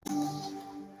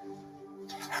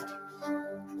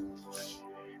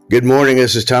Good morning.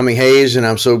 This is Tommy Hayes, and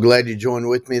I'm so glad you joined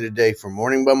with me today for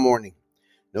Morning by Morning,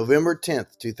 November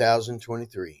 10th,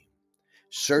 2023.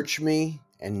 Search me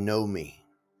and know me.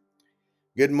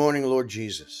 Good morning, Lord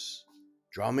Jesus.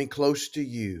 Draw me close to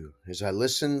you as I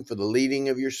listen for the leading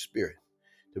of your Spirit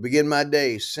to begin my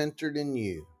day centered in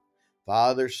you,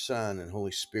 Father, Son, and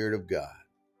Holy Spirit of God.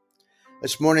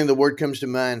 This morning, the word comes to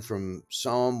mind from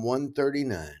Psalm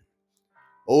 139.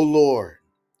 O Lord,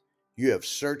 you have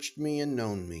searched me and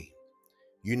known me.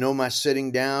 You know my sitting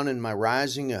down and my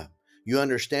rising up. You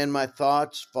understand my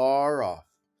thoughts far off.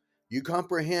 You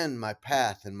comprehend my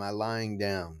path and my lying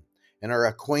down, and are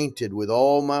acquainted with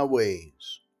all my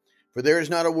ways. For there is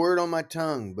not a word on my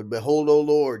tongue, but behold, O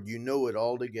Lord, you know it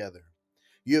altogether.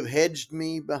 You have hedged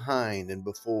me behind and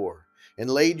before, and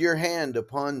laid your hand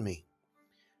upon me.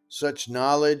 Such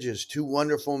knowledge is too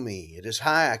wonderful me. It is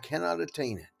high, I cannot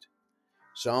attain it.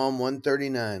 Psalm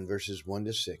 139, verses 1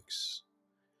 to 6.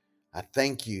 I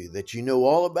thank you that you know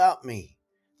all about me.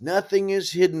 Nothing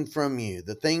is hidden from you.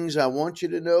 The things I want you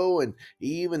to know, and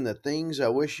even the things I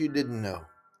wish you didn't know.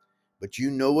 But you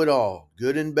know it all,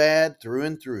 good and bad, through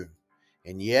and through.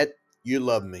 And yet you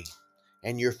love me,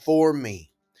 and you're for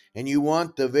me, and you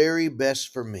want the very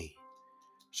best for me.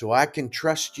 So I can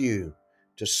trust you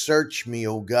to search me,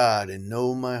 O God, and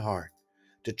know my heart,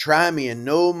 to try me and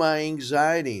know my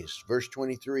anxieties. Verse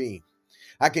 23.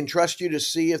 I can trust you to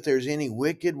see if there's any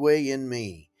wicked way in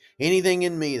me, anything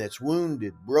in me that's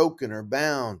wounded, broken, or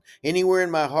bound, anywhere in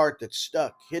my heart that's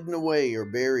stuck, hidden away, or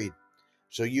buried,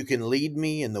 so you can lead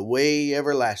me in the way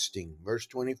everlasting. Verse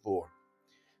 24.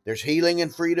 There's healing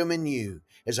and freedom in you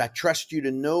as I trust you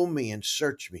to know me and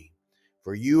search me,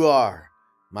 for you are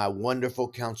my wonderful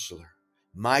counselor,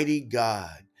 mighty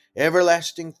God,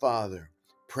 everlasting Father,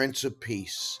 Prince of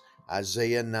Peace.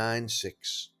 Isaiah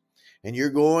 9:6. And you're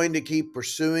going to keep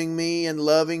pursuing me and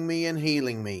loving me and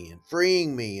healing me and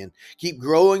freeing me and keep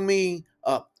growing me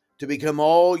up to become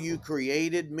all you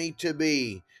created me to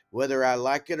be, whether I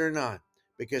like it or not,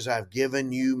 because I've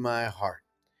given you my heart.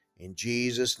 In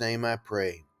Jesus' name I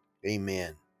pray.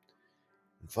 Amen.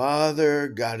 Father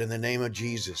God, in the name of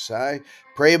Jesus, I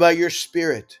pray by your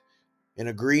Spirit in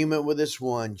agreement with this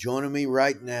one joining me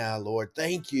right now, Lord.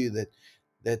 Thank you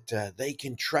that they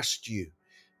can trust you.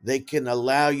 They can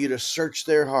allow you to search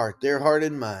their heart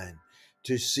and mind,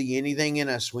 to see anything in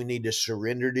us we need to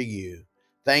surrender to you.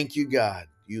 Thank you, God.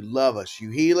 You love us.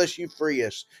 You heal us. You free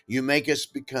us. You make us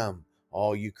become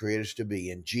all you create us to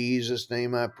be. In Jesus'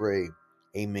 name I pray.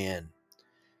 Amen.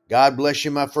 God bless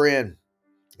you, my friend,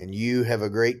 and you have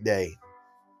a great day.